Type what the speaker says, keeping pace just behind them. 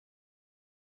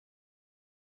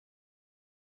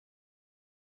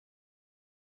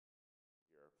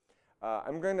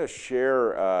I'm going to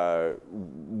share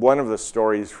one of the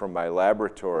stories from my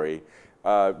laboratory.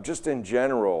 Just in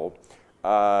general,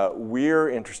 we're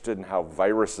interested in how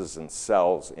viruses and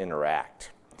cells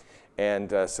interact.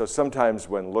 And so sometimes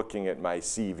when looking at my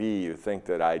CV, you think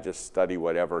that I just study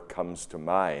whatever comes to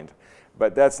mind.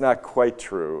 But that's not quite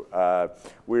true.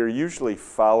 We're usually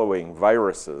following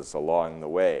viruses along the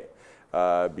way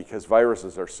because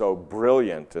viruses are so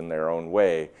brilliant in their own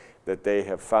way that they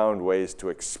have found ways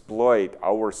to exploit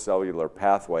our cellular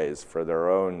pathways for their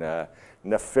own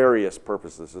nefarious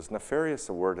purposes. Is nefarious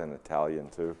a word in Italian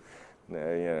too? You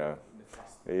know,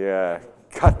 yeah,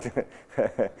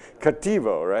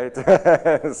 cattivo, right?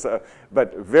 So,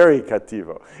 but very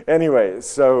cattivo. Anyway,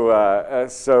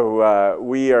 so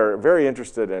we are very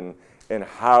interested in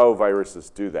how viruses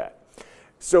do that.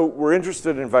 So we're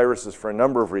interested in viruses for a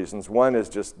number of reasons. One is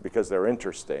just because they're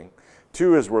interesting.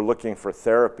 Two is we're looking for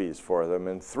therapies for them.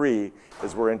 And three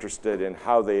is we're interested in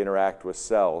how they interact with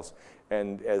cells.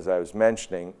 And as I was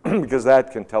mentioning, because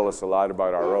that can tell us a lot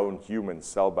about our own human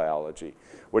cell biology,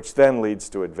 which then leads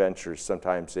to adventures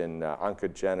sometimes in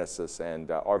oncogenesis and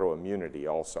autoimmunity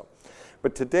also.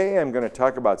 But today I'm going to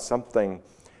talk about something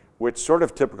which is sort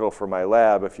of typical for my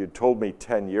lab. If you'd told me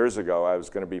 10 years ago I was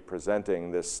going to be presenting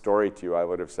this story to you, I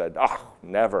would have said, oh,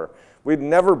 never. We'd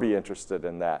never be interested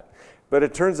in that. But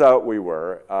it turns out we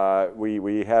were.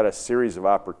 We had a series of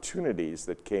opportunities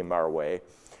that came our way.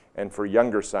 And for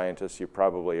younger scientists, you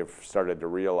probably have started to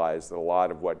realize that a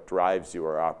lot of what drives you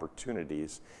are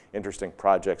opportunities. Interesting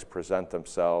projects present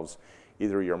themselves.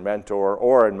 Either your mentor,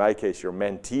 or in my case, your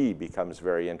mentee becomes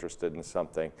very interested in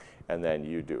something, and then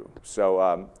you do.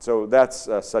 So, so that's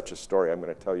such a story I'm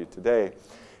going to tell you today.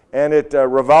 And it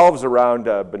revolves around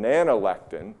banana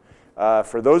lectin.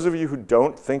 For those of you who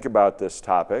don't think about this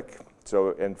topic,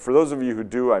 and for those of you who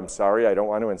do, I'm sorry, I don't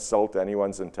want to insult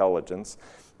anyone's intelligence.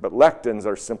 But lectins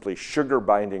are simply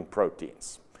sugar-binding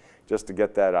proteins, just to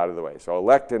get that out of the way. So a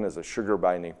lectin is a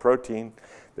sugar-binding protein.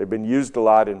 They've been used a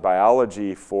lot in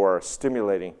biology for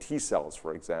stimulating T cells,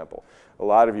 for example. A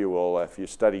lot of you will, if you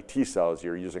study T cells,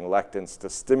 you're using lectins to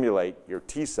stimulate your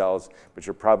T cells, but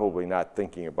you're probably not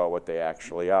thinking about what they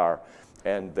actually are,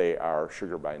 and they are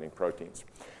sugar-binding proteins.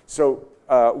 So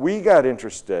we got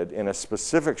interested in a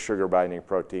specific sugar-binding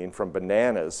protein from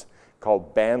bananas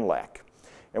called banlac.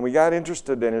 And we got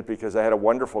interested in it because I had a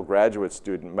wonderful graduate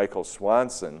student, Michael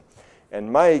Swanson.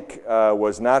 And Mike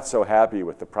was not so happy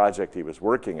with the project he was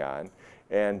working on.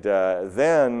 And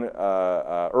then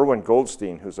Erwin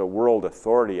Goldstein, who's a world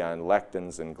authority on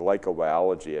lectins and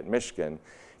glycobiology at Michigan,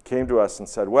 came to us and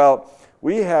said, well,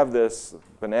 we have this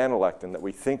banana lectin that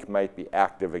we think might be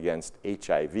active against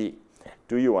HIV.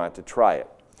 Do you want to try it?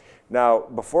 Now,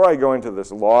 before I go into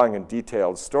this long and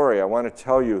detailed story, I want to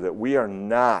tell you that we are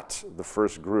not the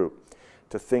first group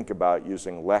to think about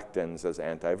using lectins as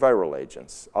antiviral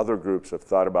agents. Other groups have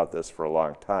thought about this for a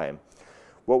long time.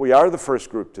 What we are the first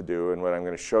group to do, and what I'm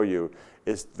going to show you,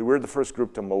 is we're the first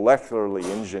group to molecularly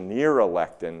engineer a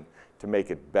lectin to make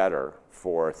it better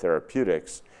for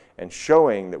therapeutics, and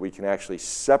showing that we can actually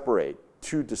separate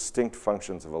two distinct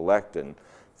functions of a lectin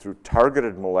through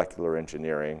targeted molecular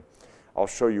engineering. I'll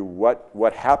show you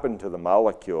what happened to the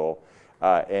molecule,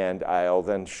 and I'll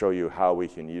then show you how we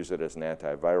can use it as an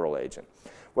antiviral agent.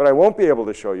 What I won't be able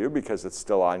to show you, because it's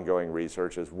still ongoing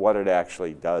research, is what it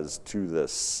actually does to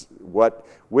this. What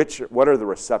are the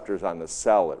receptors on the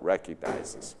cell it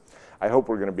recognizes? I hope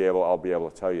I'll be able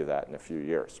to tell you that in a few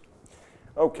years.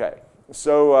 Okay,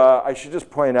 so I should just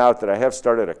point out that I have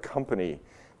started a company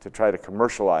to try to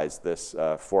commercialize this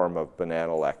form of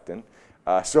banana lectin.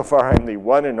 So far, I'm the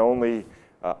one and only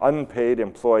unpaid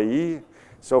employee.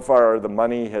 So far, the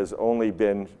money has only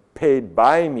been paid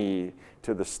by me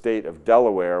to the state of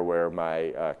Delaware, where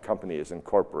my company is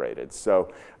incorporated.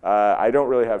 So I don't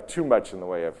really have too much in the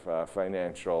way of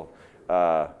financial.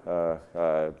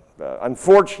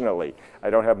 Unfortunately, I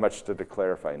don't have much to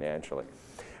declare financially.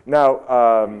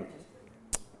 Now,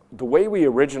 the way we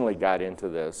originally got into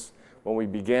this, when we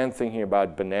began thinking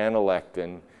about banana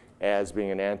lectin as being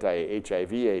an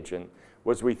anti-HIV agent,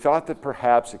 was we thought that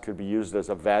perhaps it could be used as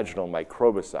a vaginal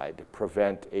microbicide to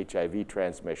prevent HIV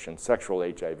transmission, sexual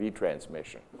HIV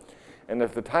transmission. And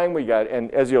at the time we got,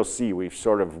 and as you'll see, we've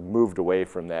sort of moved away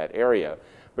from that area,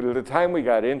 but at the time we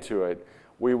got into it,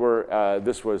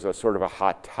 this was a sort of a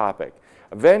hot topic.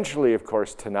 Eventually, of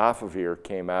course, tenofovir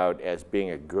came out as being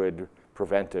a good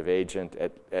preventive agent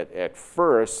at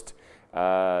first,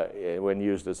 when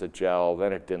used as a gel.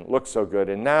 Then it didn't look so good.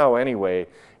 And now, anyway,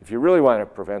 if you really want to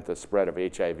prevent the spread of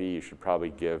HIV, you should probably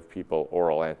give people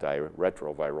oral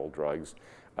antiretroviral drugs.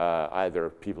 either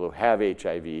people who have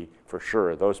HIV, for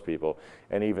sure, those people,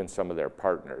 and even some of their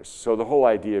partners. So the whole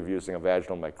idea of using a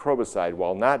vaginal microbicide,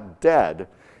 while not dead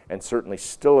and certainly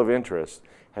still of interest,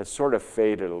 has sort of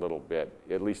faded a little bit,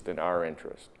 at least in our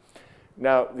interest.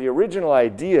 Now, the original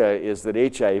idea is that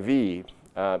HIV,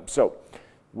 so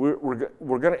we're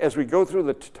going to, as we go through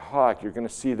the talk, you're going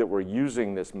to see that we're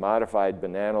using this modified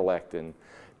banana lectin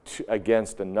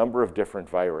against a number of different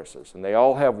viruses. And they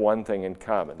all have one thing in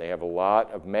common. They have a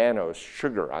lot of mannose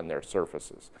sugar on their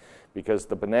surfaces because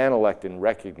the banana lectin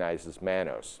recognizes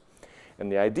mannose.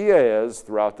 And the idea is,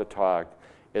 throughout the talk,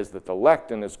 is that the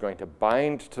lectin is going to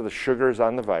bind to the sugars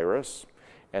on the virus,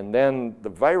 and then the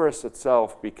virus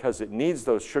itself, because it needs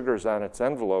those sugars on its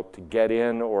envelope to get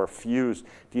in or fuse,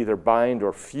 to either bind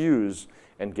or fuse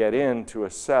and get into a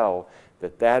cell,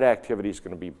 that activity is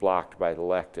going to be blocked by the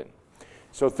lectin.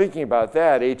 So thinking about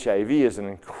that, HIV is an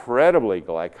incredibly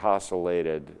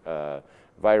glycosylated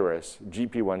virus.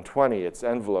 GP120, its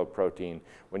envelope protein,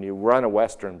 when you run a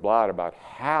Western blot, about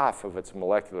half of its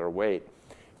molecular weight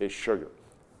is sugar,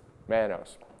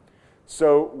 mannose.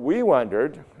 So we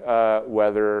wondered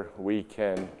whether we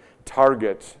can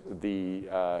target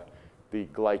the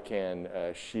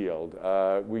glycan shield.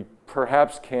 We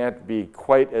perhaps can't be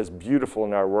quite as beautiful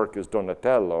in our work as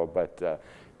Donatello, but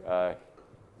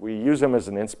we use him as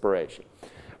an inspiration.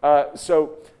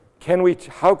 So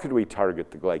how could we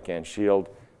target the glycan shield?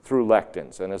 Through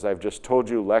lectins. And as I've just told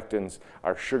you, lectins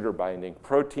are sugar-binding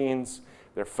proteins.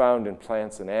 They're found in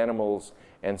plants and animals,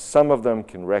 and some of them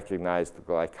can recognize the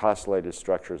glycosylated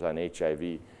structures on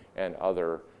HIV and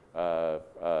other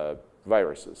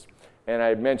viruses. And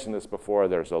I mentioned this before.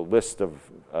 There's a list of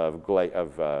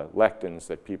lectins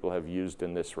that people have used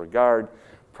in this regard.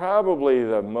 Probably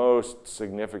the most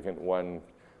significant one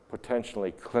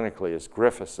potentially clinically is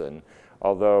grifocin,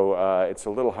 although it's a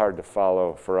little hard to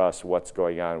follow for us what's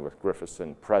going on with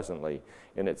grifocin presently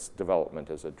in its development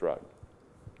as a drug.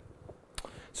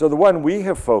 So the one we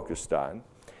have focused on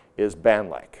is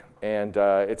Banlec. And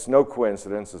it's no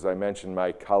coincidence, as I mentioned,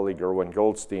 my colleague Erwin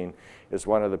Goldstein is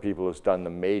one of the people who's done the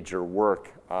major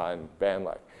work on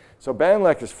Banlec. So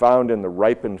Banlec is found in the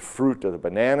ripened fruit of the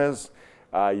bananas.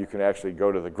 You can actually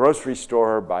go to the grocery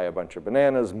store, buy a bunch of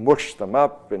bananas, mush them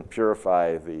up, and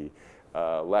purify the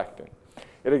lectin.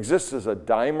 It exists as a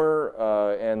dimer,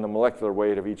 and the molecular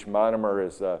weight of each monomer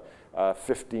is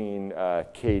 15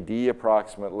 kD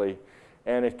approximately,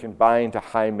 and it can bind to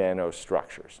high mannose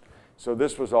structures. So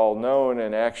this was all known,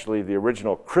 and actually the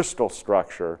original crystal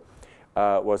structure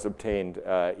was obtained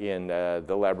in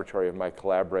the laboratory of my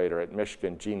collaborator at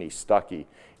Michigan, Jeannie Stuckey,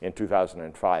 in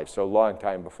 2005. So a long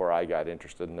time before I got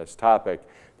interested in this topic,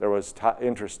 there was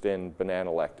interest in banana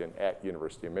lectin at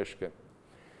University of Michigan.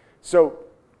 So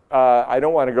I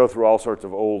don't want to go through all sorts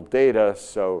of old data,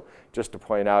 so just to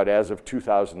point out, as of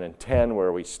 2010,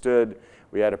 where we stood,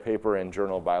 we had a paper in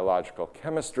Journal of Biological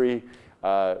Chemistry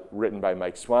written by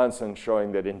Mike Swanson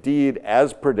showing that indeed,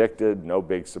 as predicted, no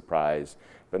big surprise,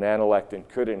 banana lectin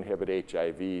could inhibit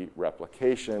HIV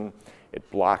replication. It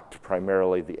blocked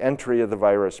primarily the entry of the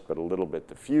virus, but a little bit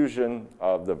the fusion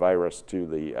of the virus to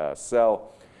the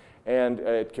cell. And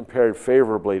it compared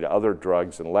favorably to other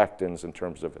drugs and lectins in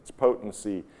terms of its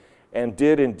potency, and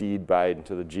did indeed bind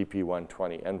to the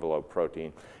GP120 envelope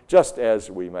protein, just as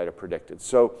we might have predicted.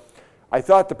 So I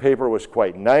thought the paper was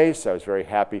quite nice. I was very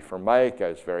happy for Mike. I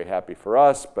was very happy for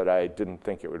us, but I didn't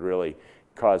think it would really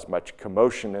cause much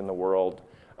commotion in the world.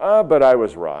 But I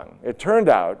was wrong. It turned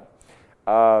out,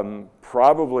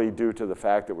 probably due to the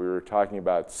fact that we were talking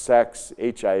about sex,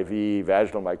 HIV,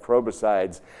 vaginal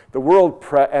microbicides,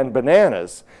 and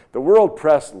bananas, the world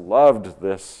press loved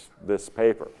this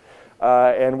paper.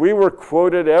 And we were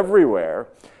quoted everywhere,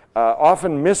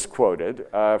 often misquoted.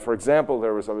 For example,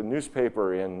 there was a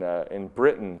newspaper in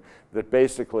Britain that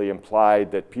basically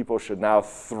implied that people should now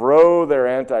throw their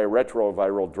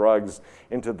antiretroviral drugs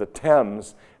into the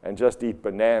Thames and just eat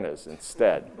bananas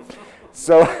instead.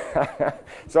 So,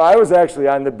 so I was actually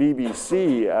on the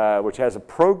BBC, which has a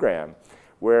program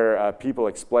where people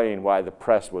explain why the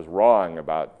press was wrong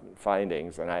about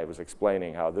findings, and I was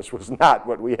explaining how this was not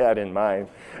what we had in mind.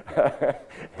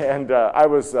 And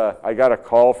I got a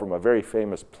call from a very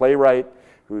famous playwright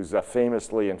who's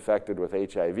famously infected with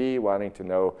HIV, wanting to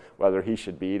know whether he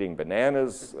should be eating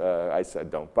bananas. I said,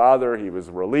 don't bother. He was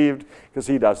relieved because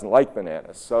he doesn't like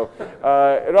bananas. So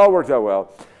it all worked out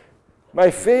well. My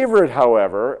favorite,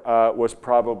 however, was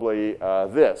probably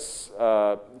this.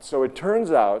 So it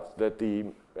turns out that the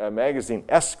magazine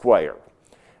Esquire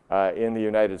in the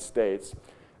United States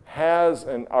has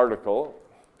an article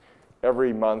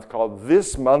every month called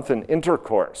This Month in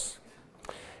Intercourse.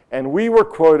 And we were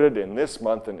quoted in this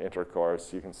month in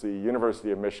Intercourse. You can see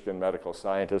University of Michigan medical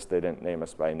scientists. They didn't name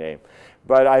us by name.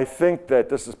 But I think that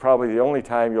this is probably the only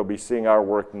time you'll be seeing our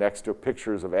work next to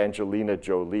pictures of Angelina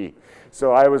Jolie.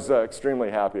 So I was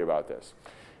extremely happy about this.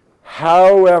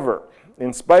 However,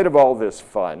 in spite of all this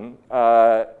fun,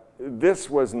 this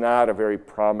was not a very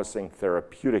promising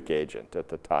therapeutic agent at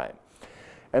the time.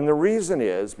 And the reason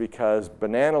is because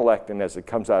banana lectin, as it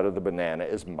comes out of the banana,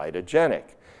 is mitogenic.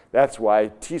 That's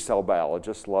why T-cell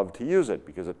biologists love to use it,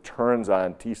 because it turns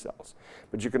on T-cells.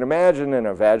 But you can imagine in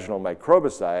a vaginal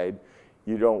microbicide,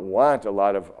 you don't want a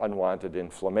lot of unwanted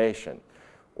inflammation.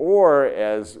 Or,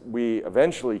 as we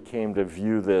eventually came to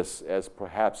view this as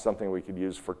perhaps something we could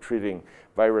use for treating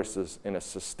viruses in a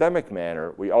systemic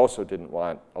manner, we also didn't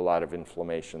want a lot of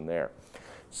inflammation there.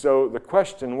 So the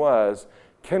question was,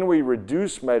 can we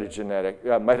reduce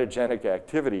mitogenic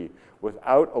activity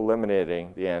without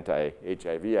eliminating the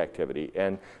anti-HIV activity?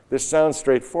 And this sounds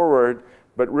straightforward,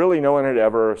 but really no one had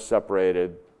ever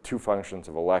separated two functions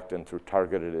of a lectin through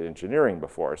targeted engineering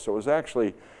before. So it was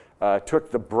actually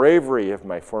took the bravery of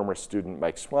my former student,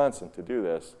 Mike Swanson, to do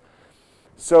this.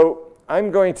 So I'm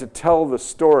going to tell the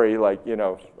story, like, you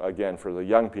know, again, for the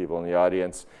young people in the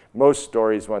audience, most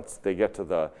stories, once they get to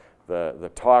the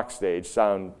talk stage,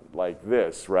 sound like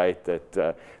this, right?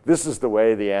 That this is the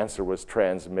way the answer was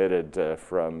transmitted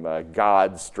from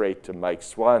God straight to Mike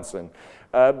Swanson.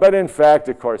 But in fact,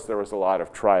 of course, there was a lot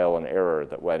of trial and error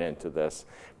that went into this.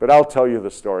 But I'll tell you the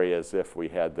story as if we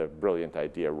had the brilliant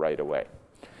idea right away.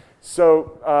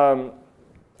 So,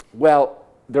 well,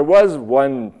 there was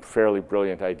one fairly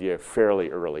brilliant idea fairly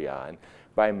early on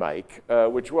by Mike,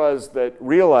 which was that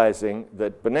realizing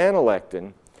that banana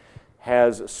lectin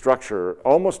has a structure,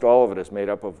 almost all of it is made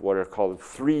up of what are called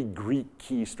 3 Greek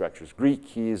key structures. Greek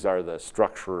keys are the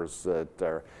structures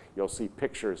that you'll see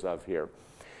pictures of here.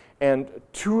 And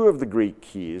 2 of the Greek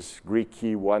keys, Greek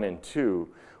key 1 and 2,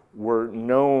 were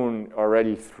known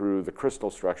already through the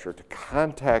crystal structure to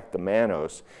contact the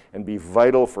mannose and be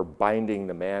vital for binding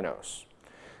the mannose.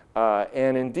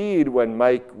 And indeed, when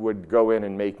Mike would go in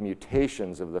and make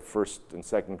mutations of the 1st and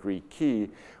 2nd Greek key,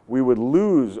 we would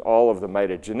lose all of the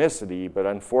mitogenicity, but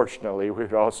unfortunately, we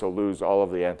would also lose all of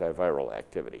the antiviral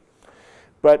activity.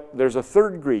 But there's a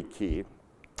 3rd Greek key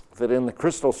that in the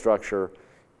crystal structure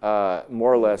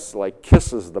more or less like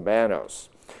kisses the mannose.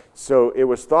 So it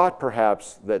was thought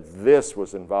perhaps that this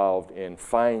was involved in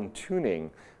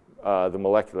fine-tuning the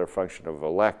molecular function of a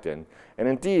lectin. And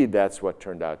indeed, that's what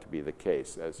turned out to be the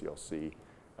case, as you'll see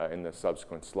in the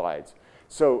subsequent slides.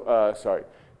 So,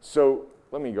 So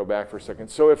let me go back for a second.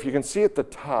 So if you can see at the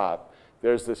top,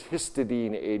 there's this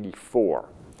histidine 84.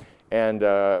 And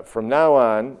from now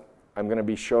on, I'm going to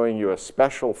be showing you a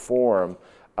special form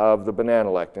of the banana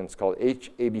lectin. It's called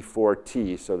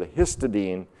H84T. So the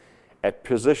histidine at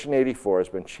position 84 has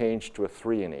been changed to a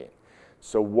threonine.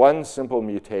 So one simple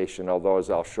mutation, although as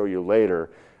I'll show you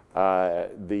later,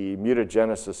 the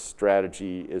mutagenesis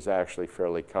strategy is actually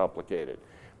fairly complicated.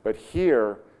 But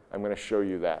here, I'm going to show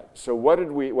you that. So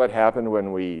what happened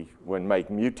when Mike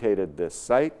mutated this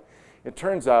site? It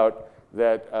turns out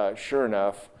that, sure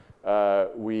enough,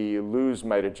 we lose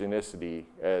mitogenicity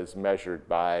as measured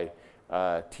by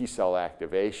T-cell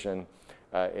activation.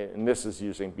 And this is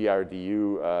using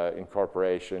BRDU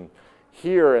incorporation.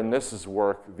 Here, and this is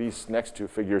work, these next 2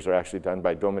 figures are actually done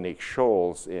by Dominique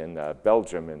Scholz in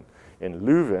Belgium, in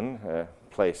Leuven, a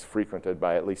place frequented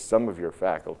by at least some of your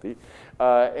faculty.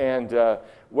 And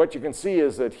what you can see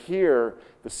is that here,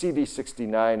 the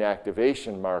CD69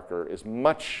 activation marker is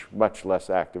much, much less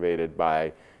activated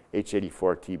by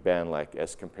H84T BANLEC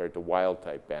as compared to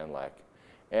wild-type BANLEC.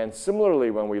 And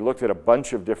similarly, when we looked at a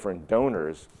bunch of different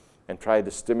donors and tried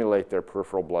to stimulate their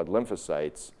peripheral blood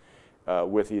lymphocytes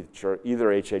with either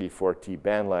H84T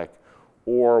BANLEC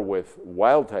or with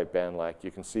wild-type BANLEC,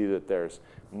 you can see that there's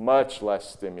much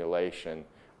less stimulation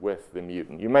with the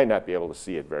mutant. You might not be able to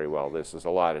see it very well. This is a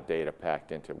lot of data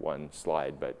packed into one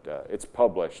slide, but it's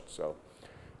published. So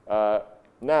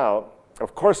now,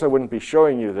 of course, I wouldn't be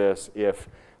showing you this if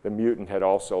the mutant had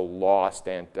also lost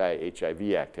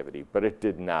anti-HIV activity, but it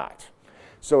did not.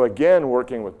 So again,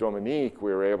 working with Dominique,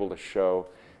 we were able to show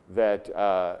that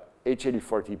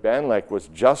H84T BANLEC was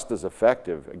just as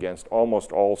effective against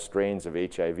almost all strains of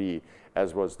HIV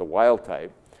as was the wild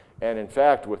type. And in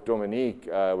fact, with Dominique,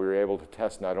 we were able to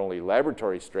test not only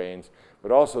laboratory strains,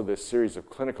 but also this series of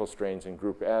clinical strains in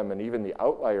group M and even the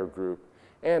outlier group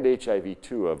and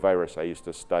HIV-2, a virus I used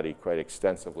to study quite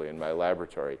extensively in my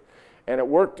laboratory. And it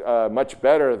worked much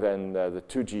better than the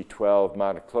 2G12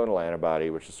 monoclonal antibody,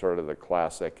 which is sort of the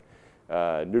classic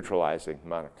neutralizing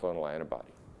monoclonal antibody.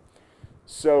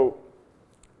 So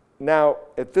Now,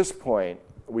 at this point,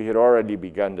 we had already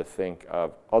begun to think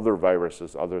of other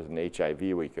viruses other than HIV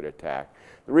we could attack.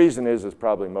 The reason is, as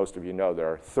probably most of you know, there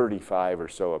are 35 or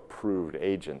so approved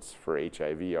agents for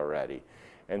HIV already.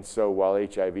 And so while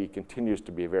HIV continues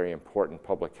to be a very important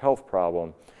public health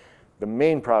problem, the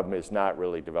main problem is not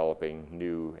really developing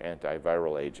new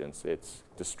antiviral agents. It's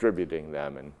distributing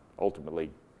them and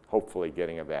ultimately, hopefully,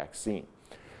 getting a vaccine.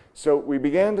 So we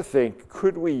began to think,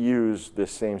 could we use this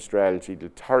same strategy to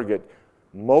target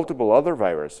multiple other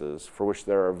viruses for which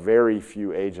there are very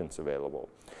few agents available?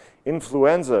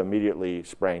 Influenza immediately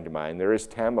sprang to mind. There is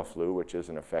Tamiflu, which is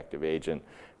an effective agent,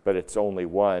 but it's only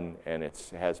one and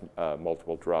it has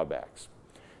multiple drawbacks.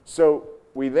 So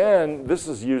we then, this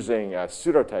is using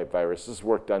pseudotype virus. This is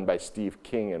work done by Steve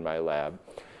King in my lab.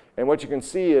 And what you can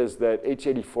see is that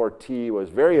H84T was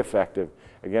very effective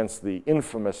against the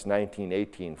infamous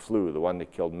 1918 flu, the one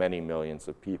that killed many millions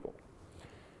of people.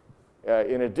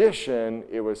 In addition,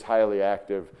 it was highly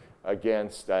active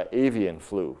against avian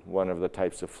flu, one of the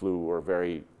types of flu we're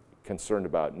very concerned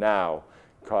about now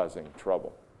causing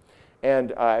trouble.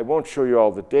 And I won't show you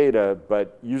all the data,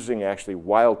 but using actually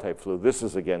wild-type flu, this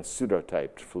is against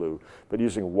pseudotyped flu, but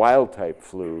using wild-type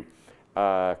flu,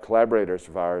 collaborators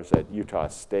of ours at Utah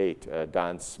State,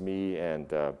 Don Smee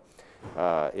and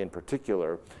in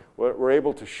particular, were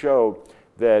able to show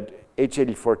that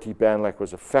H84T Banlac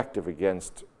was effective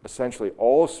against essentially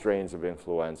all strains of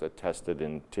influenza tested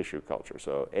in tissue culture.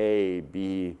 So A,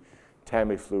 B,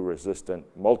 Tamiflu resistant,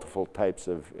 multiple types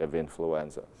of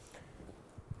influenza.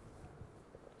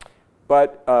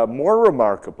 But more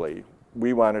remarkably,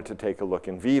 we wanted to take a look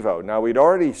in vivo. Now, we'd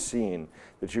already seen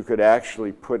that you could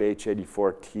actually put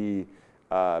H84T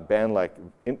Banlac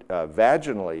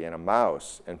vaginally in a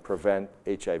mouse and prevent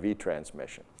HIV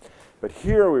transmission. But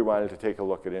here we wanted to take a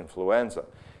look at influenza.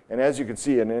 And as you can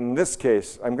see, and in this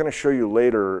case, I'm going to show you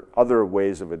later other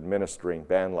ways of administering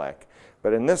Banlac.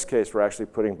 But in this case, we're actually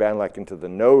putting Banlac into the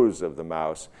nose of the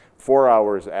mouse 4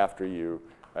 hours after you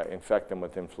infect them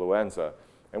with influenza.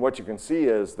 And what you can see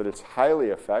is that it's highly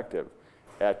effective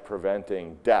at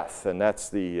preventing death. And that's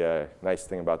the nice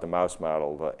thing about the mouse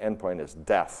model. The endpoint is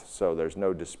death, so there's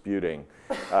no disputing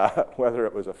whether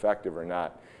it was effective or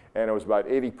not. And it was about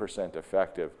 80%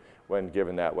 effective when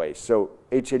given that way. So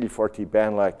H84T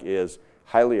Banlac is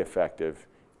highly effective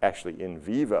actually in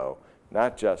vivo,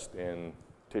 not just in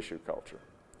tissue culture.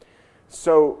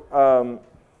 So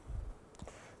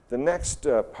the next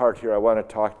part here, I want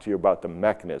to talk to you about the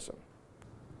mechanism.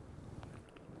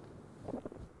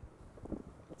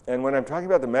 And when I'm talking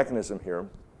about the mechanism here,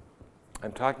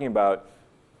 I'm talking about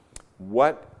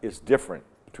what is different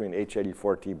between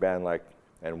H84T Banlac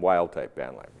and wild-type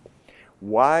Banlac.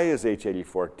 Why is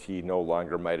H84T no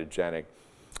longer mitogenic,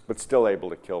 but still able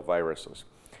to kill viruses?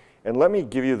 And let me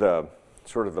give you the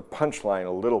sort of the punchline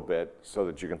a little bit so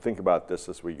that you can think about this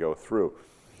as we go through.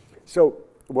 So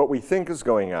what we think is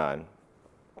going on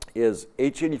is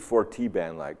H84T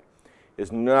Banlac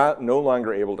is no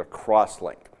longer able to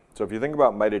cross-link. So if you think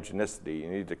about mitogenicity, you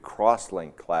need to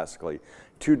cross-link classically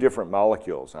two different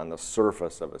molecules on the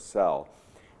surface of a cell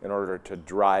in order to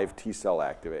drive T-cell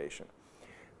activation.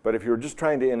 But if you were just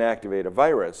trying to inactivate a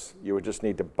virus, you would just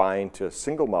need to bind to a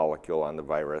single molecule on the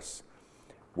virus,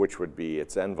 which would be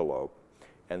its envelope,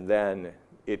 and then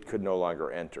it could no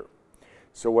longer enter.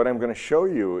 So what I'm going to show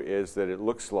you is that it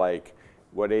looks like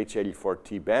what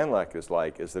H84T Banlac is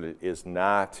like is that it is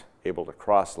not able to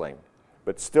cross-link,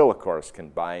 but still, of course, can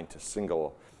bind to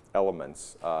single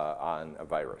elements on a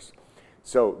virus.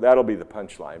 So that'll be the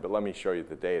punchline, but let me show you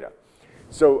the data.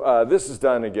 So this is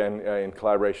done, again, in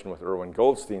collaboration with Irwin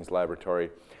Goldstein's laboratory.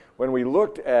 When we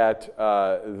looked at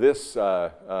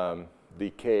the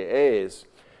Kas,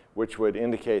 which would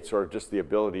indicate sort of just the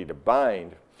ability to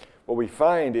bind, what we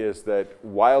find is that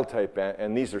wild-type,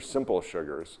 and these are simple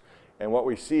sugars, and what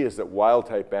we see is that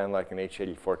wild-type Banlac and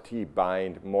H84T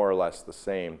bind more or less the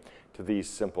same to these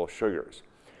simple sugars.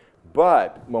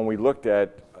 But when we looked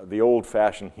at the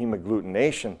old-fashioned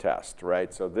hemagglutination test,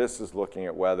 right, so this is looking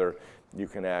at whether you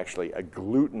can actually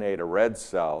agglutinate a red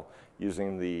cell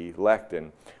using the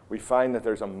lectin, we find that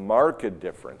there's a marked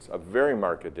difference, a very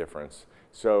marked difference.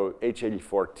 So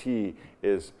H84T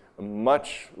is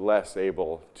much less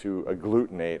able to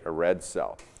agglutinate a red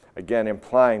cell, again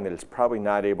implying that it's probably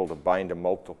not able to bind to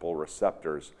multiple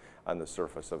receptors on the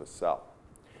surface of a cell.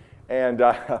 And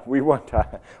we won't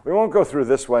go through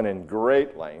this one in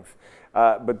great length,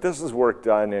 but this is work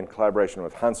done in collaboration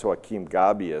with Hans-Joachim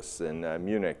Gabius in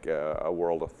Munich, a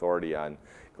world authority on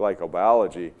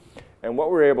glycobiology. And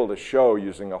what we're able to show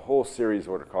using a whole series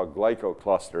of what are called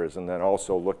glycoclusters and then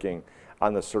also looking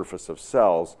on the surface of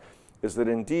cells is that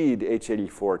indeed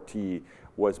H84T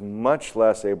was much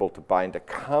less able to bind to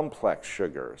complex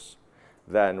sugars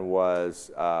than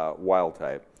was wild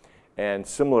type. And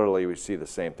similarly, we see the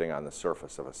same thing on the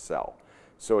surface of a cell.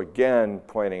 So again,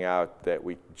 pointing out that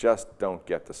we just don't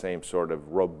get the same sort of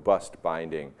robust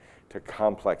binding to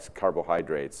complex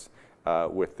carbohydrates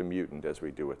with the mutant as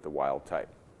we do with the wild type.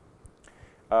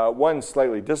 One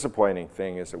slightly disappointing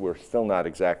thing is that we're still not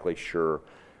exactly sure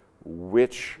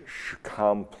which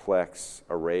complex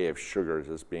array of sugars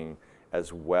is being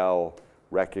as well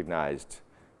recognized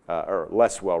or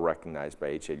less well recognized by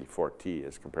H84T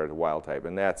as compared to wild type.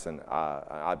 And that's an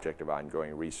object of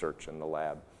ongoing research in the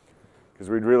lab. Because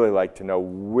we'd really like to know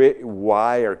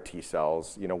why are T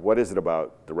cells, what is it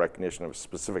about the recognition of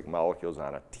specific molecules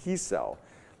on a T cell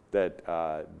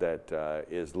that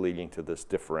is leading to this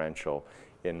differential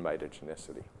in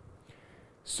mitogenicity.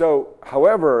 So,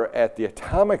 however, at the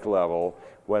atomic level,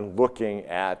 when looking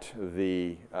at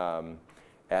the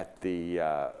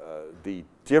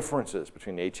differences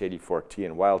between H84T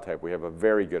and wild type, we have a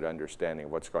very good understanding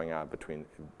of what's going on between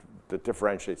that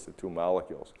differentiates the two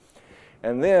molecules.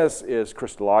 And this is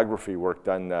crystallography work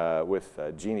done with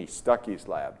Jeannie Stuckey's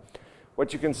lab.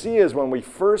 What you can see is when we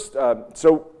first,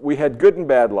 so we had good and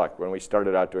bad luck when we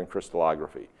started out doing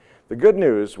crystallography. The good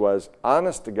news was,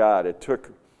 honest to God, it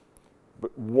took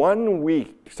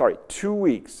 2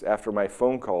 weeks after my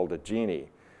phone call to Jeannie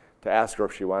to ask her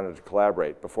if she wanted to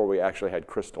collaborate before we actually had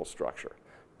crystal structure.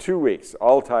 2 weeks,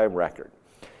 all-time record.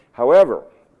 However,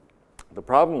 the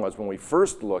problem was when we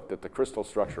first looked at the crystal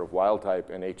structure of wild type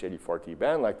and H84T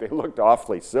band, they looked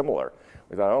awfully similar.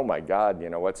 We thought, oh my God,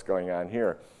 what's going on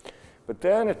here? But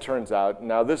then it turns out,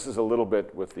 now this is a little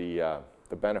bit with the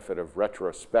benefit of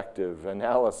retrospective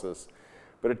analysis,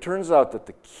 but it turns out that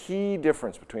the key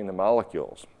difference between the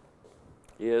molecules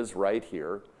is right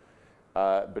here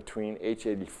between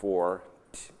H84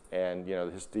 and the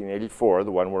histidine 84,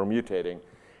 the one we're mutating,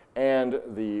 and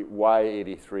the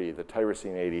Y83, the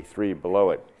tyrosine 83 below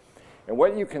it. And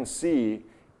what you can see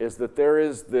is that there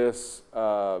is this,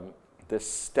 this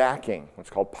stacking, what's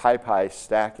called pi-pi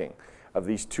stacking, of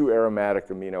these two aromatic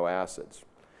amino acids.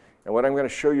 And what I'm going to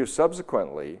show you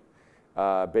subsequently,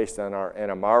 based on our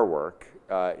NMR work,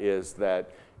 is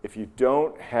that if you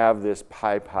don't have this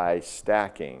pi-pi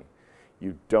stacking,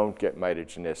 you don't get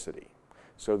mitogenicity.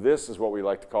 So this is what we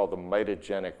like to call the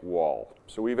mitogenic wall.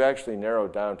 So we've actually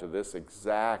narrowed down to this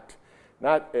exact,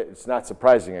 it's not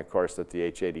surprising, of course, that the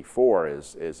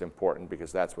H84 is important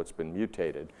because that's what's been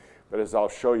mutated. But as I'll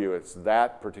show you, it's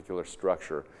that particular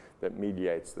structure that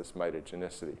mediates this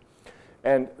mitogenicity.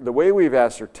 And the way we've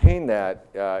ascertained that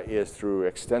is through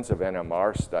extensive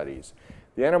NMR studies.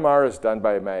 The NMR is done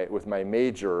with my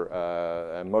major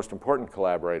and most important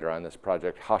collaborator on this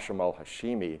project, Hashim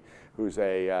al-Hashimi, who's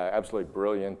a absolutely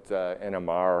brilliant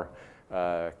NMR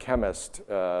chemist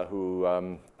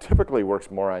who typically works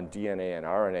more on DNA and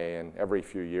RNA, and every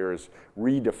few years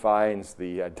redefines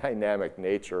the dynamic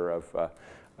nature of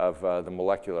the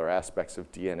molecular aspects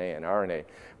of DNA and RNA.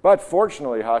 But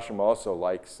fortunately, Hashim also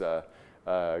likes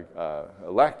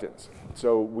lectins.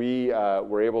 So we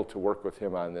were able to work with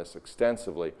him on this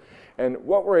extensively. And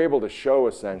what we're able to show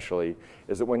essentially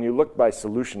is that when you look by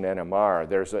solution NMR,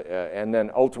 there's and then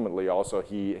ultimately also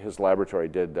his laboratory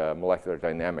did molecular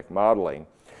dynamic modeling.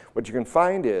 What you can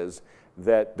find is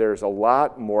that there's a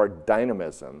lot more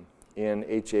dynamism in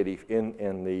H80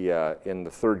 in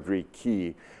the third Greek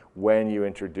key when you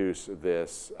introduce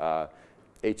this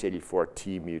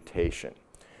H84T mutation.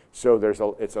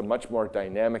 So it's a much more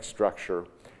dynamic structure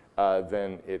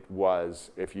than it was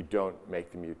if you don't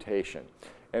make the mutation.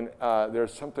 And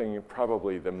there's something,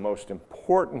 probably the most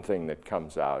important thing that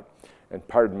comes out, and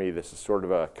pardon me, this is sort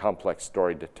of a complex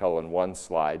story to tell in one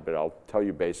slide, but I'll tell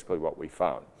you basically what we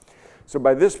found. So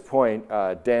by this point,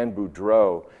 Dan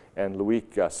Boudreau and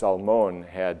Loïc Salmon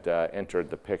had entered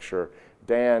the picture.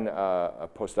 Dan, a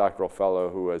postdoctoral fellow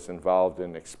who was involved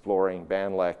in exploring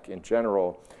BANLEC in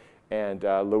general, and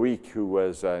Loïc, who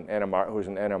was an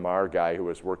NMR guy who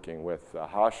was working with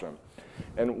Hashim.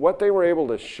 And what they were able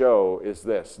to show is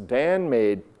this. Dan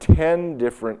made 10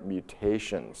 different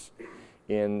mutations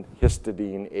in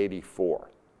histidine 84.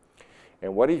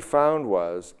 And what he found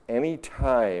was any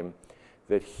time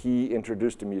that he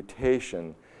introduced a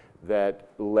mutation that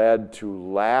led to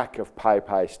lack of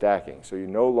pi-pi stacking, so you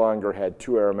no longer had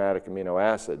two aromatic amino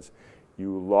acids,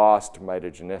 you lost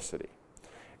mitogenicity.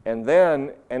 And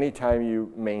then anytime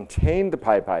you maintained the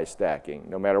pi-pi stacking,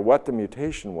 no matter what the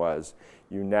mutation was,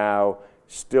 you now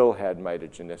still had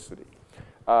mitogenicity.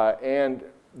 And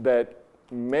that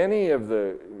many of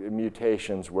the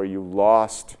mutations where you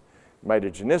lost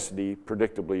mitogenicity,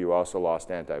 predictably you also lost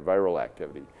antiviral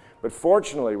activity. But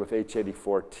fortunately with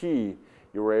H84T,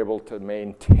 you were able to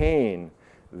maintain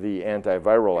the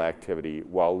antiviral activity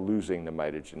while losing the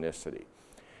mitogenicity.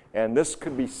 And this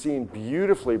could be seen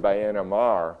beautifully by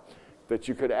NMR, that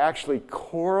you could actually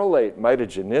correlate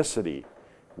mitogenicity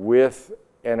with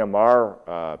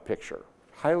NMR picture.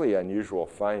 Highly unusual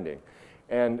finding.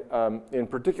 And in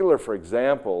particular, for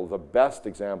example, the best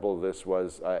example of this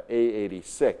was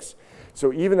A86.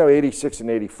 So even though 86 and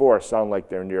 84 sound like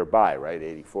they're nearby, right,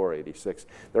 84, 86,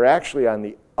 they're actually on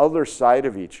the other side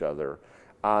of each other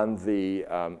on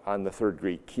the third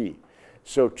Greek key.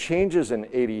 So changes in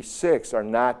 86 are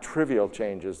not trivial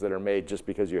changes that are made just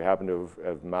because you happen to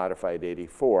have modified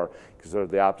 84, because they're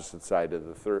the opposite side of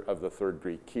the third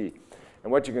Greek key.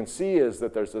 And what you can see is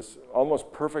that there's this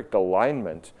almost perfect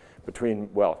alignment between,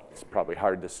 well, it's probably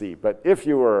hard to see, but if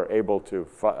you were able to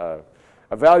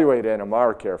evaluate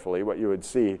NMR carefully, what you would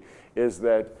see is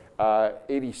that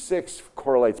 86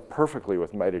 correlates perfectly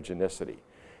with mitogenicity.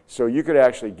 So you could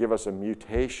actually give us a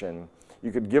mutation,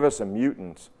 you could give us a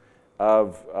mutant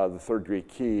of the third Greek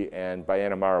key, and by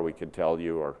NMR we could tell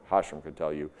you, or Hashem could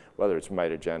tell you, whether it's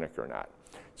mitogenic or not.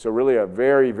 So really a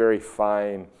very, very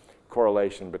fine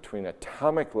correlation between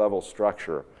atomic level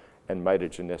structure and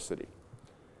mitogenicity.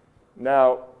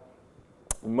 Now,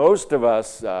 most of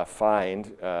us find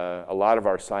a lot of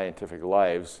our scientific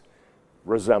lives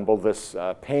resemble this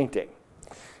painting.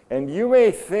 And you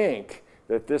may think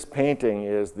that this painting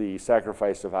is the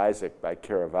Sacrifice of Isaac by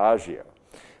Caravaggio.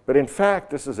 But in fact,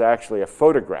 this is actually a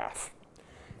photograph.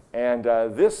 And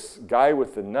this guy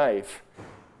with the knife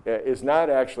is not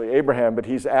actually Abraham, but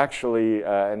he's actually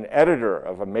an editor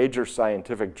of a major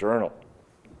scientific journal.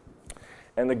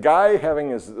 And the guy having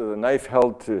the knife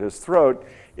held to his throat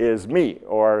is me,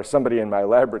 or somebody in my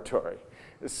laboratory.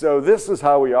 So this is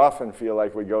how we often feel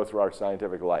like we go through our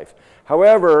scientific life.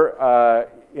 However,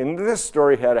 in this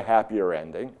story had a happier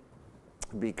ending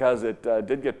because it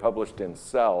did get published in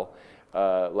Cell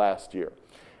last year.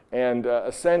 And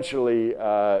essentially,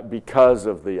 because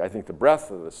of I think the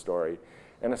breadth of the story,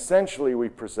 and essentially we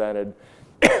presented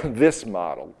this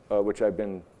model, which I've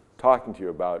been talking to you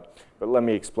about, but let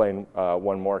me explain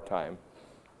one more time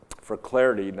for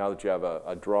clarity now that you have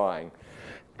a drawing.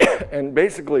 And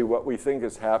basically what we think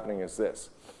is happening is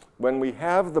this. When we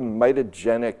have the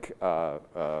mitogenic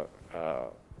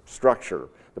structure,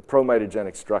 the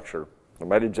pro-mitogenic structure, the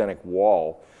mitogenic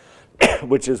wall,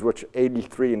 which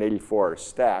 83 and 84 are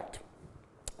stacked,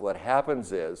 what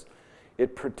happens is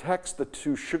it protects the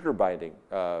two sugar binding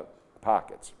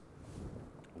pockets.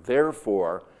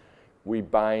 Therefore, we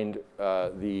bind,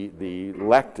 the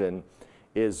lectin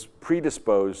is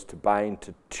predisposed to bind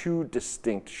to two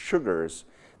distinct sugars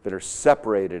that are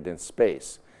separated in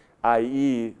space,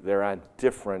 i.e. they're on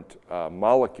different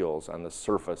molecules on the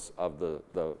surface of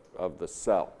the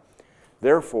cell.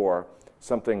 Therefore,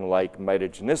 something like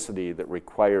mitogenicity that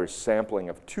requires sampling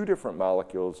of two different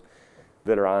molecules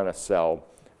that are on a cell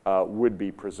would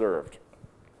be preserved,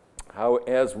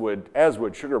 as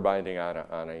would sugar binding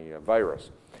on a virus.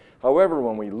 However,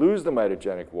 when we lose the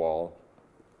mitogenic wall,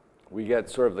 we get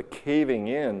sort of the caving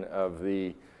in of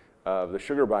the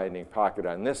sugar binding pocket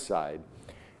on this side.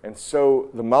 And so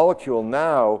the molecule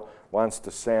now wants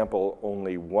to sample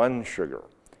only one sugar,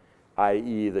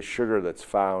 i.e. the sugar that's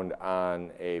found on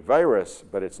a virus,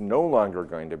 but it's no longer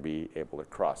going to be able to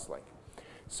cross-link.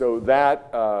 So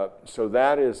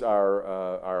that is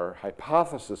our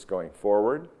hypothesis going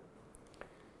forward.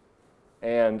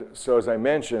 And so as I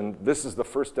mentioned, this is the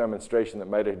first demonstration that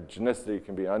mitogenicity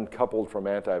can be uncoupled from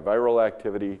antiviral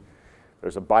activity.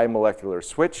 There's a bimolecular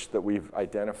switch that we've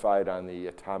identified on the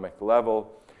atomic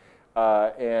level.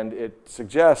 And it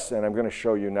suggests, and I'm going to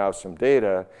show you now some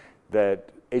data, that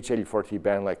H84T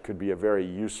bandlec could be a very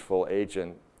useful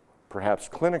agent, perhaps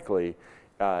clinically,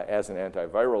 as an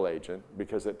antiviral agent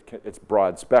because it's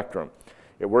broad spectrum.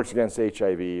 It works against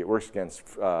HIV, it works against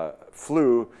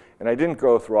flu, and I didn't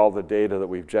go through all the data that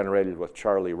we've generated with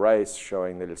Charlie Rice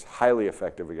showing that it's highly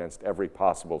effective against every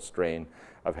possible strain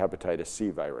of hepatitis C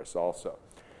virus also.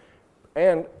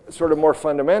 And sort of more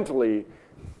fundamentally,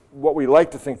 what we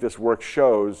like to think this work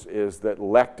shows is that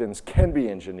lectins can be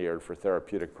engineered for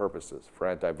therapeutic purposes, for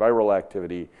antiviral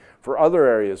activity, for other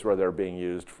areas where they're being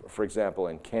used, for example,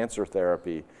 in cancer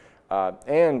therapy.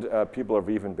 And people have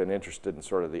even been interested in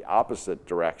sort of the opposite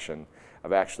direction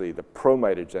of actually the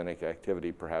pro-mitogenic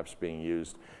activity perhaps being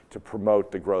used to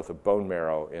promote the growth of bone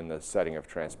marrow in the setting of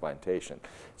transplantation.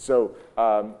 So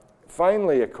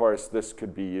finally, of course, this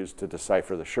could be used to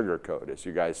decipher the sugar code. As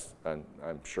you guys, I'm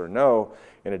sure know,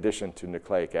 in addition to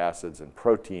nucleic acids and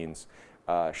proteins,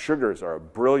 Sugars are a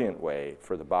brilliant way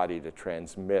for the body to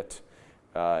transmit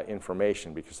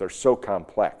information because they're so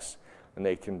complex, and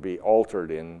they can be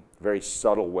altered in very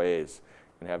subtle ways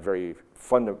and have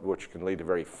which can lead to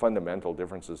very fundamental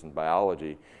differences in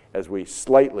biology, as we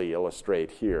slightly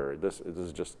illustrate here. This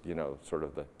is just, you know, sort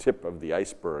of the tip of the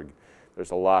iceberg.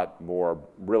 There's a lot more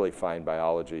really fine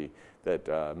biology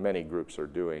that many groups are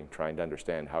doing, trying to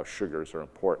understand how sugars are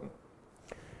important.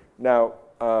 Now,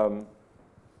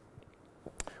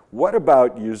 what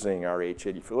about using our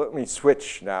H84? Let me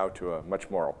switch now to a much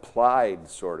more applied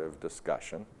sort of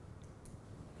discussion,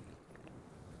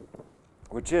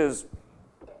 which is,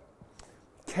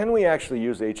 can we actually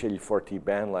use H84T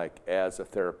bandlec as a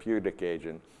therapeutic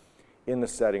agent in the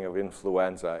setting of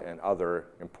influenza and other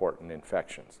important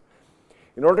infections?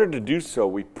 In order to do so,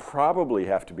 we probably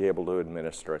have to be able to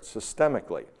administer it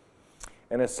systemically.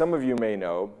 And as some of you may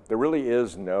know, there really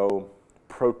is no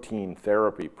protein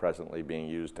therapy presently being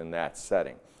used in that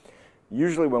setting.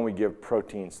 Usually when we give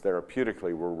proteins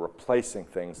therapeutically, we're replacing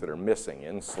things that are missing,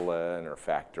 insulin or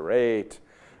factor VIII.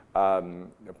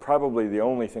 Probably the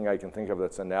only thing I can think of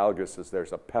that's analogous is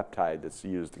there's a peptide that's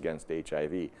used against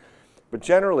HIV. But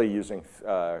generally using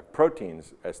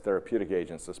proteins as therapeutic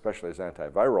agents, especially as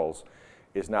antivirals,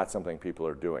 is not something people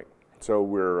are doing. So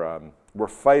we're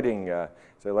fighting, as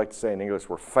I like to say in English,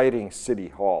 we're fighting City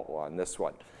Hall on this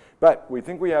one. But we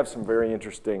think we have some very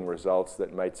interesting results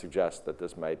that might suggest that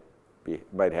this might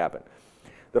happen.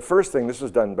 The first thing, this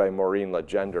was done by Maureen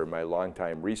Legender, my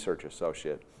longtime research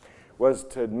associate, was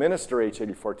to administer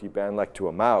H84T bandlec to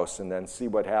a mouse and then see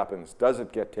what happens. Does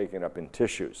it get taken up in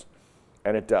tissues?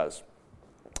 And it does.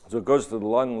 So it goes to the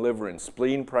lung, liver, and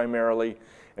spleen primarily,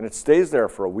 and it stays there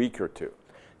for a week or two.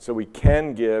 So we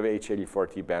can give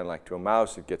H84T bandlec to a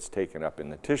mouse. It gets taken up in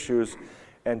the tissues.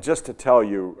 And just to tell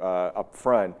you up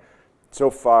front, so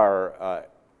far,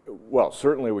 well,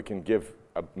 certainly we can give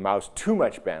a mouse too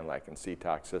much bandlec and see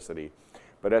toxicity.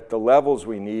 But at the levels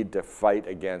we need to fight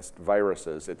against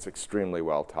viruses, it's extremely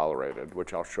well tolerated,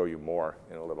 which I'll show you more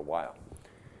in a little while.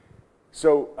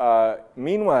 So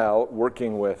meanwhile,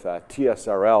 working with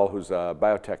TSRL, who's a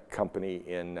biotech company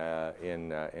in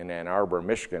Ann Arbor,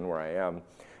 Michigan, where I am,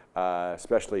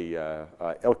 especially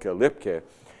Ilke Lipke,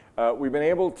 we've been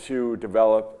able to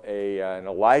develop an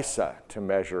ELISA to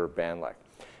measure bandlec.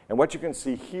 And what you can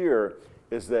see here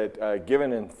is that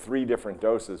given in 3 different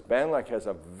doses, bandlec has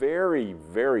a very,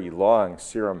 very long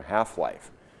serum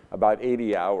half-life, about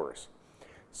 80 hours.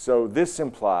 So this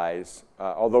implies,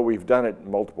 although we've done it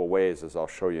multiple ways, as I'll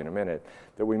show you in a minute,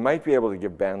 that we might be able to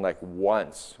give bandlec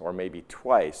once or maybe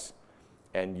twice,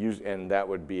 and that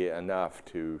would be enough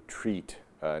to treat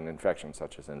an infection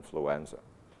such as influenza.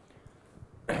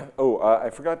 I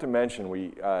forgot to mention,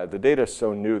 the data is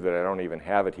so new that I don't even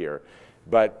have it here,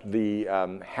 but the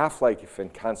half-life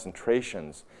and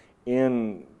concentrations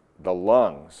in the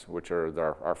lungs, which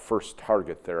are our first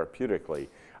target therapeutically,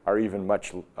 are even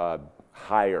much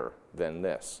higher than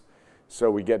this. So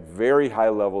we get very high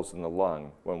levels in the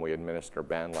lung when we administer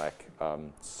bandlec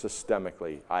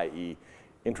systemically, i.e.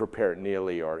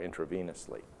 intraperitoneally or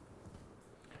intravenously.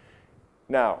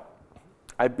 Now,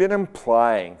 I've been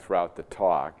implying throughout the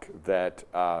talk that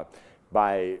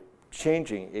by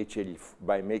making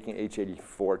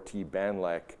H84T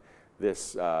bandlec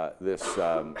this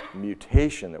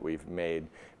mutation that we've made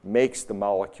makes the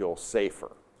molecule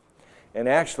safer. And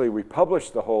actually, we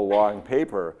published the whole long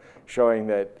paper showing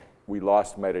that we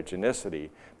lost mitogenicity,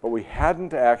 but we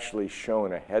hadn't actually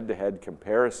shown a head-to-head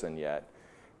comparison yet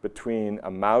between a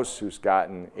mouse who's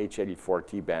gotten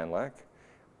H84T bandlec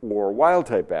or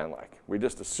wild-type bandlec. We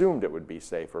just assumed it would be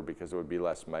safer because it would be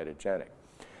less mitogenic.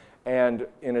 And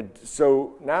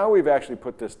so now we've actually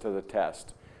put this to the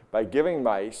test by giving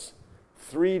mice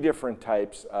 3 different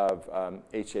types of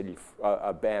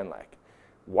bandlec: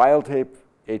 wild-type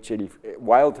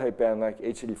bandlec,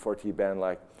 H84T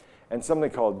bandlec, and something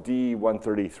called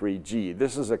D133G.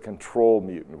 This is a control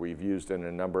mutant we've used in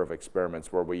a number of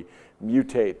experiments where we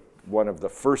mutate one of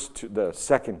the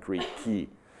second Greek key.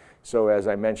 So as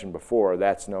I mentioned before,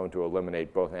 that's known to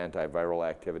eliminate both antiviral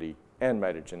activity and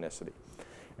mitogenicity.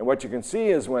 And what you can see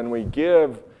is when we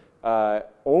give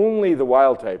only the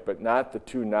wild type, but not the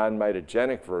 2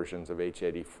 non-mitogenic versions of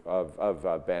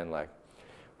bandlec,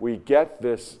 we get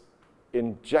this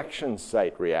injection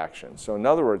site reaction. So in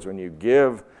other words, when you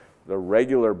give the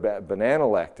regular banana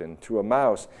lectin to a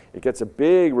mouse, it gets a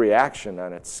big reaction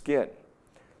on its skin,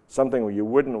 something you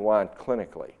wouldn't want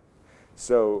clinically.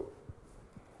 So,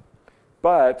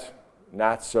 but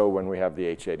not so when we have the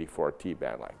H84T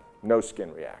bandlec, no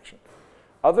skin reaction.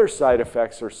 Other side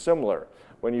effects are similar.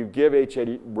 When you give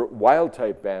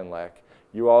wild-type bandlec,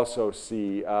 you also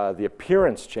see the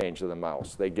appearance change of the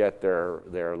mouse. They get their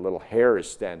little hairs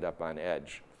stand up on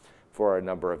edge for a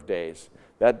number of days.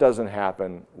 That doesn't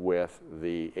happen with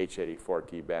the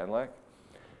H84T Banlac.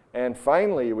 And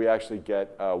finally, we actually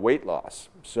get weight loss.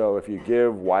 So if you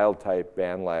give wild-type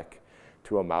Banlac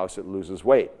to a mouse, it loses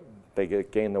weight. They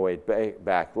gain the weight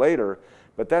back later,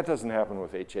 but that doesn't happen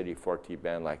with H84T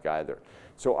Banlac either.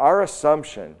 So our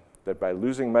assumption that by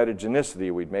losing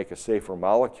mitogenicity, we'd make a safer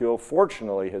molecule,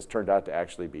 fortunately, has turned out to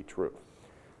actually be true.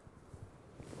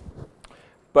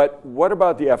 But what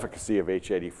about the efficacy of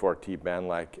H84T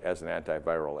Banlac as an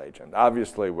antiviral agent?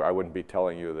 Obviously, I wouldn't be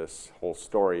telling you this whole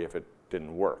story if it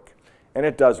didn't work. And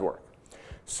it does work.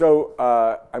 So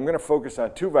I'm going to focus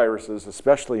on two viruses,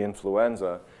 especially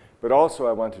influenza, but also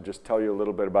I want to just tell you a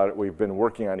little bit about it. We've been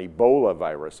working on Ebola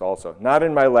virus also. Not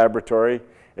in my laboratory.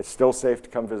 It's still safe to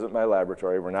come visit my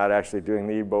laboratory. We're not actually doing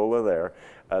the Ebola there.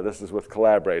 This is with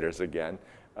collaborators again.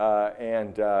 I'll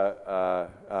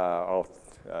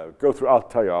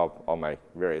tell you all my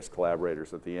various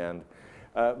collaborators at the end.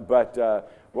 But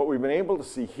what we've been able to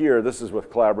see here, this is with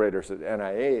collaborators at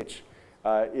NIH,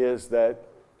 is that,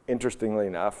 interestingly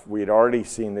enough, we had already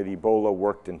seen that Ebola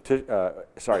worked in,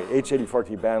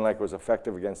 H84T Banlac was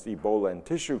effective against Ebola in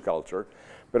tissue culture,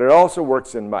 but it also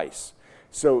works in mice.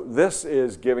 So this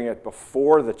is giving it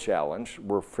before the challenge.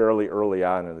 We're fairly early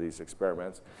on in these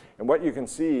experiments. And what you can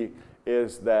see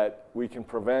is that we can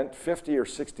prevent 50 or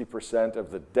 60%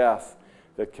 of the death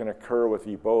that can occur with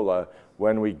Ebola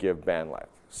when we give Banlac.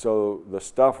 So the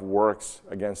stuff works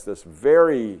against this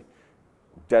very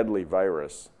deadly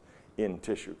virus in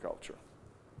tissue culture.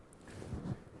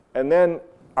 And then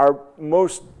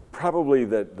probably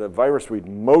the virus we'd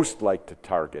most like to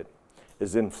target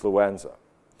is influenza.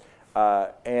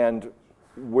 And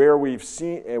where we've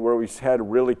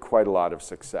had really quite a lot of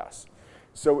success.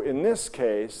 So in this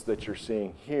case that you're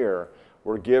seeing here,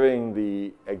 we're giving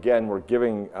the H84T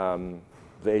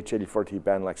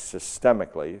Banlac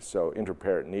systemically, so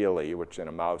intraperitoneally, which in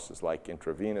a mouse is like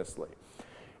intravenously.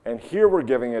 And here we're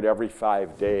giving it every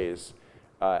 5 days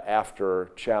after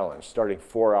challenge, starting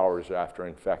 4 hours after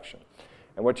infection.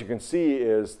 And what you can see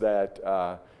is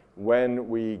that when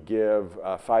we give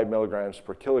 5 milligrams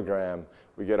per kilogram,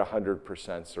 we get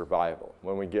 100% survival.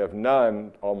 When we give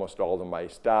none, almost all the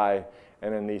mice die.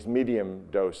 And in these medium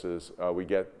doses, we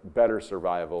get better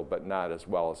survival, but not as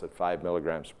well as at 5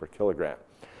 milligrams per kilogram.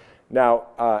 Now,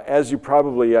 as you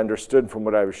probably understood from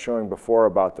what I was showing before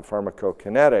about the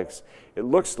pharmacokinetics, it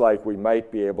looks like we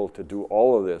might be able to do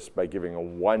all of this by giving a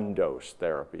one-dose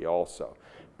therapy also,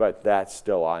 but that's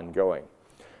still ongoing.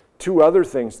 Two other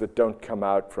things that don't come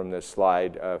out from this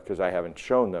slide, because I haven't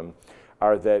shown them,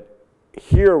 are that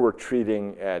here we're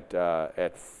treating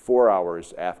at 4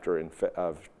 hours after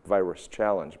virus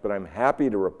challenge, but I'm happy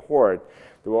to report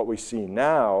that what we see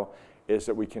now is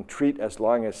that we can treat as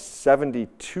long as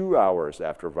 72 hours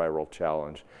after viral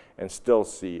challenge and still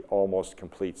see almost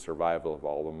complete survival of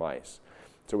all the mice.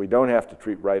 So we don't have to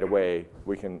treat right away.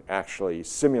 We can actually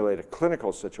simulate a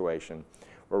clinical situation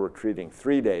where we're treating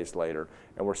 3 days later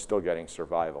and we're still getting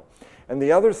survival. And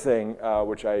the other thing,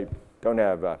 which I don't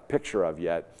have a picture of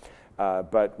yet,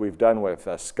 but we've done with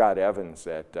Scott Evans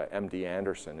at MD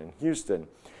Anderson in Houston,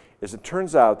 is it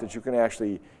turns out that you can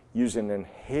actually use an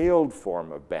inhaled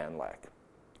form of Banlac,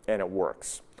 and it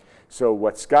works. So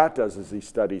what Scott does is he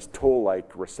studies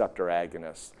toll-like receptor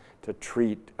agonists to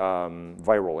treat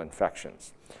viral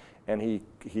infections. And he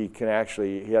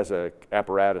has an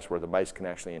apparatus where the mice can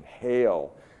actually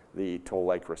inhale the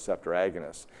toll-like receptor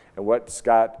agonists. And what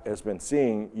Scott has been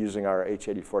seeing using our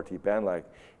H84T Banlac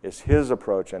is his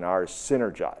approach and ours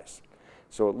synergize.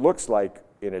 So it looks like,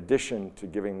 in addition to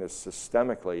giving this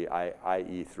systemically,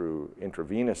 i.e. through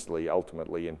intravenously,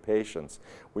 ultimately in patients,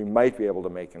 we might be able to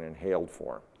make an inhaled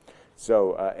form.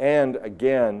 So, and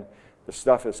again, the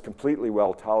stuff is completely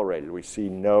well tolerated. We see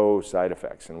no side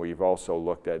effects. And we've also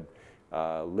looked at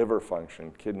liver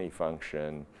function, kidney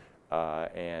function,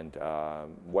 and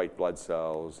white blood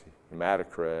cells,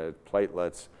 hematocrit,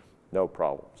 platelets, no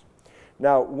problems.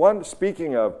 Now,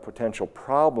 speaking of potential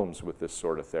problems with this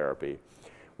sort of therapy,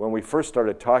 when we first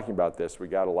started talking about this, we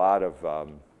got a lot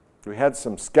of, we had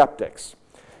some skeptics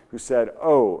who said,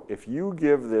 oh, if you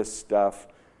give this stuff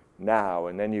now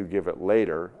and then you give it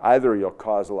later, either you'll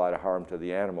cause a lot of harm to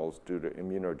the animals due to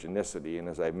immunogenicity, and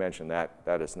as I mentioned, that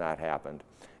has not happened,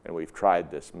 and we've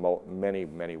tried this many,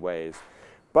 many ways.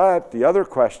 But the other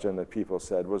question that people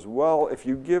said was, well, if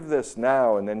you give this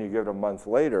now and then you give it a month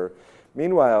later,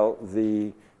 meanwhile,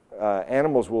 the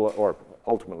animals will, or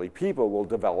ultimately people, will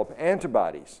develop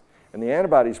antibodies. And the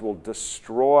antibodies will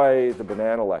destroy the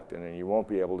banana lectin and you won't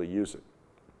be able to use it.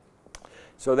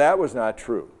 So that was not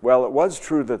true. Well, it was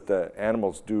true that the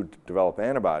animals do develop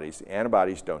antibodies. The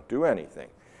antibodies don't do anything,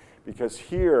 because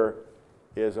here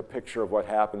is a picture of what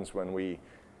happens when we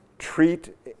treat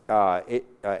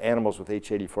animals with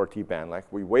H84T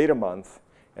band-like. We wait a month,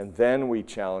 and then we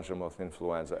challenge them with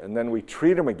influenza, and then we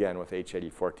treat them again with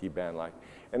H84T band-like.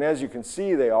 And as you can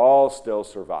see, they all still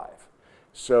survive.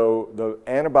 So the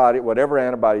antibody, whatever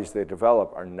antibodies they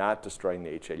develop, are not destroying the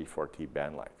H84T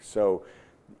band-like. So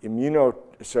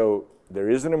there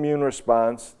is an immune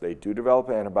response. They do develop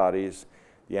antibodies.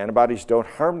 The antibodies don't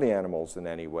harm the animals in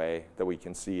any way that we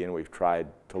can see, and we've tried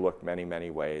to look many, many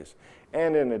ways.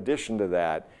 And in addition to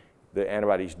that, the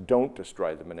antibodies don't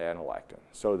destroy the banana-lectin.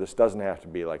 So this doesn't have to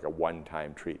be like a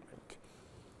one-time treatment.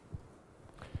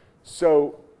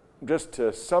 So just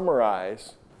to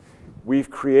summarize,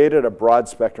 we've created a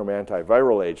broad-spectrum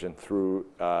antiviral agent through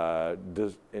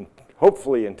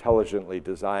hopefully intelligently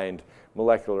designed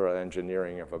molecular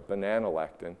engineering of a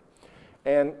banana-lectin.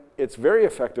 And it's very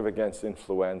effective against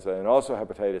influenza and also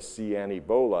hepatitis C and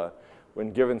Ebola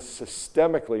when given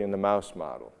systemically in the mouse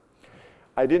model.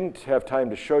 I didn't have time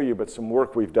to show you, but some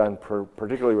work we've done,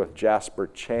 particularly with Jasper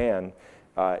Chan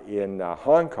in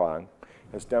Hong Kong,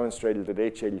 has demonstrated that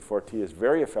H84T is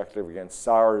very effective against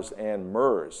SARS and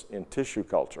MERS in tissue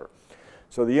culture.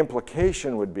 So the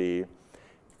implication would be,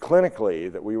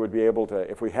 clinically, that we would be able to,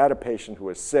 if we had a patient who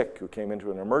was sick, who came into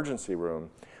an emergency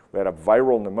room, we had a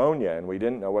viral pneumonia, and we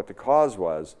didn't know what the cause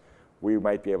was, we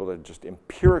might be able to just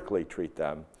empirically treat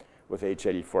them with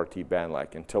H84T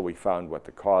band-like until we found what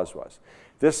the cause was.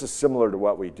 This is similar to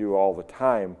what we do all the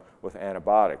time with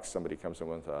antibiotics. Somebody comes in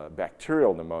with a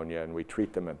bacterial pneumonia, and we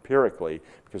treat them empirically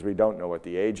because we don't know what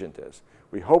the agent is.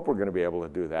 We hope we're going to be able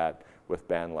to do that with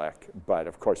band-like, but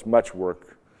of course much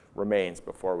work remains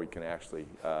before we can actually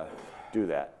do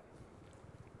that.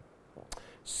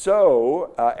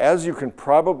 So, as you can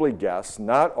probably guess,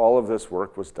 not all of this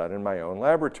work was done in my own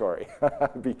laboratory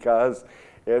because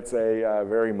it's a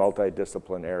very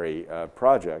multidisciplinary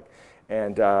project.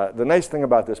 And the nice thing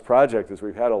about this project is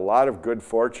we've had a lot of good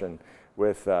fortune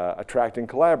with attracting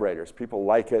collaborators. People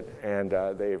like it, and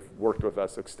they've worked with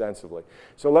us extensively.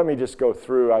 So let me just go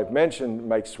through. I've mentioned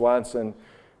Mike Swanson.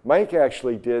 Mike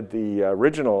actually did the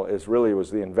original,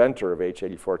 was the inventor of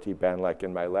H84T band-like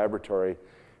in my laboratory.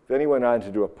 Then he went on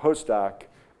to do a postdoc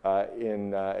at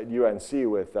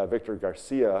UNC with Victor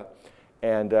Garcia.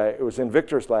 And it was in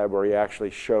Victor's lab where he actually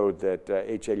showed that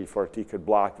H84T could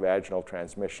block vaginal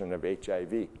transmission of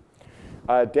HIV.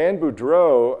 Dan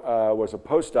Boudreau was a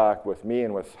postdoc with me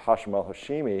and with Hashim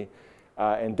al-Hashimi.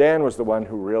 And Dan was the one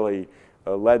who really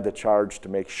led the charge to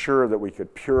make sure that we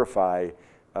could purify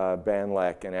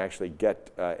band-like and actually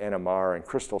get NMR and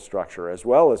crystal structure, as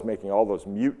well as making all those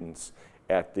mutants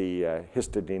at the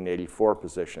histidine 84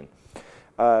 position.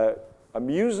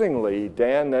 Amusingly,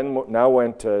 Dan now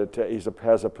went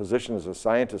has a position as a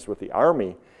scientist with the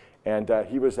Army, and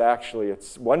he was actually, at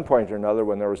one point or another,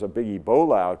 when there was a big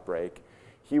Ebola outbreak,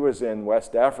 he was in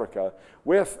West Africa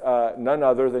with none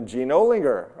other than Gene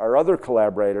Olinger, our other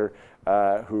collaborator,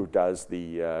 who does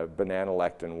the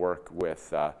banana-lectin work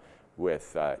with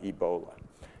Ebola.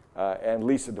 And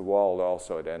Lisa DeWald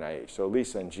also at NIH. So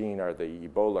Lisa and Gene are the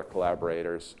Ebola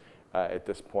collaborators at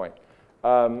this point.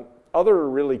 Other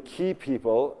really key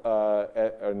people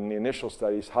in the initial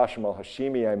studies, Hashim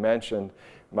al-Hashimi, I mentioned,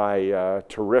 my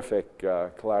terrific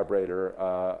collaborator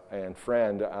and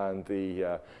friend on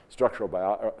the structural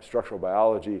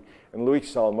biology, and Luis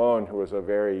Salmon, who was a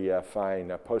very fine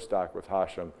postdoc with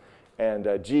Hashim. And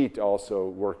Jeet also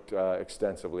worked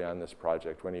extensively on this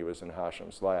project when he was in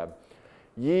Hashim's lab.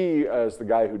 Yi is the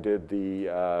guy who did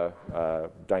the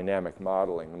dynamic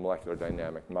modeling, the molecular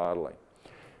dynamic modeling.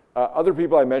 Other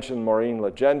people I mentioned, Maureen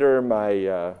Legender,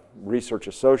 my research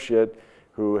associate,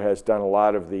 who has done a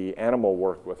lot of the animal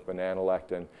work with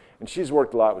banana-lectin. And she's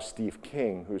worked a lot with Steve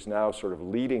King, who's now sort of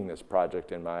leading this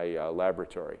project in my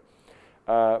laboratory.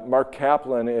 Mark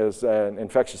Kaplan is an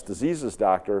infectious diseases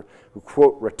doctor who,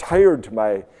 quote, retired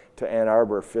to Ann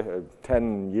Arbor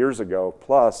 10 years ago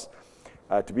plus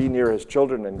to be near his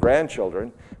children and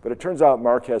grandchildren. But it turns out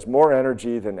Mark has more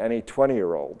energy than any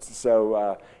 20-year-olds.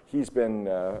 So he's been,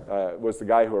 was the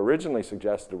guy who originally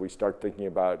suggested we start thinking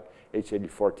about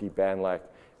H84T band-like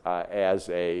as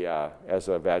a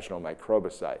vaginal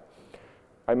microbicide.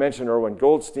 I mentioned Erwin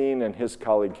Goldstein and his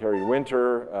colleague Harry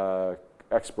Winter,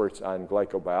 experts on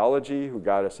glycobiology, who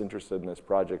got us interested in this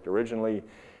project originally.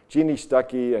 Jeannie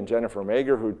Stuckey and Jennifer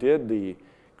Mager, who did the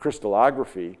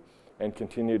crystallography and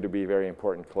continue to be very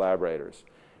important collaborators.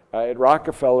 At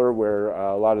Rockefeller, where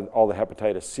all the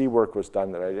hepatitis C work was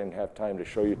done that I didn't have time to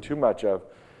show you too much of,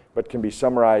 but can be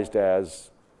summarized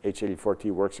as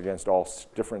H84T works against all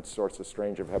different sorts of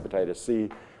strains of hepatitis C,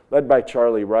 led by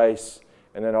Charlie Rice,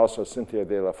 and then also Cynthia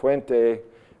de la Fuente,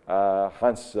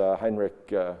 Hans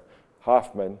Heinrich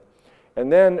Hoffman.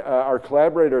 And then our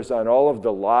collaborators on all of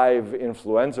the live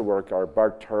influenza work are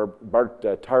Bart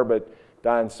Tarbett,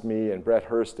 Don Smee, and Brett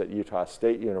Hurst at Utah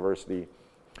State University.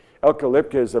 Elke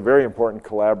Lipke is a very important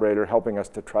collaborator, helping us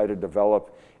to try to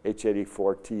develop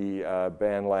H84T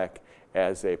Banlac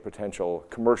as a potential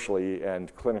commercially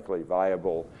and clinically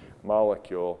viable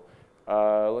molecule.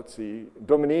 Let's see,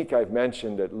 Dominique I've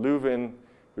mentioned at Leuven,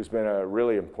 who's been a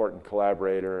really important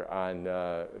collaborator on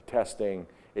testing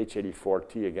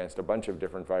H84T against a bunch of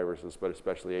different viruses, but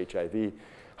especially HIV.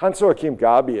 Hans-Joachim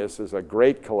Gabius is a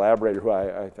great collaborator who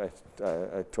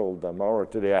I told Mauro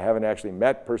today I haven't actually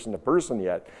met person to person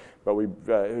yet, but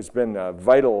who's been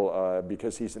vital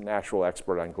because he's an actual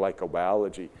expert on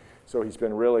glycobiology. So he's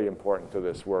been really important to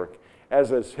this work,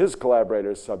 as is his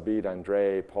collaborators, Sabit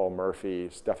Andre, Paul Murphy,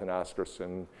 Stefan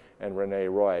Oscarson, and Renee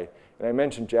Roy. And I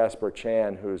mentioned Jasper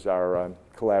Chan, who's our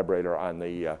collaborator on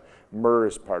the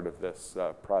MERS part of this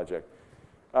project.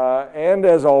 And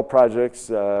as all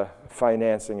projects,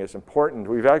 financing is important.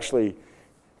 We've actually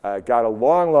got a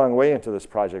long, long way into this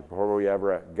project before we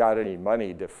ever got any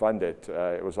money to fund it.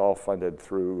 It was all funded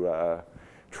through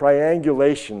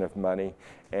triangulation of money,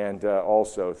 and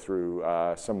also through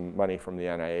some money from the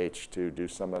NIH to do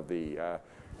some of the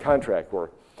contract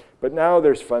work. But now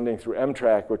there's funding through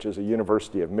MTRAC, which is a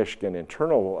University of Michigan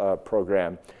internal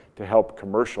program to help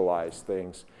commercialize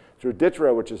things, through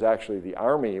DITRA, which is actually the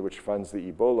Army, which funds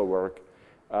the Ebola work,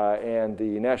 and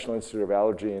the National Institute of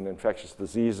Allergy and Infectious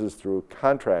Diseases through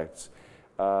contracts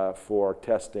for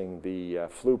testing the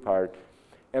flu part.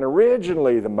 And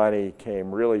originally, the money came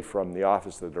really from the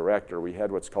Office of the Director. We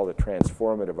had what's called a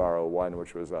transformative R01,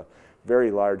 which was a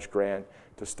very large grant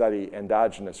to study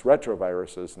endogenous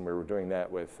retroviruses, and we were doing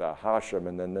that with Hashem,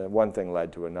 and then one thing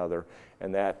led to another,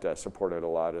 and that supported a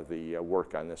lot of the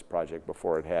work on this project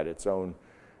before it had its own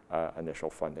initial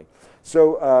funding.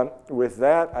 So with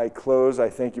that, I close. I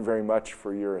thank you very much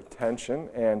for your attention,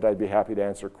 and I'd be happy to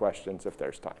answer questions if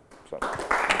there's time. So.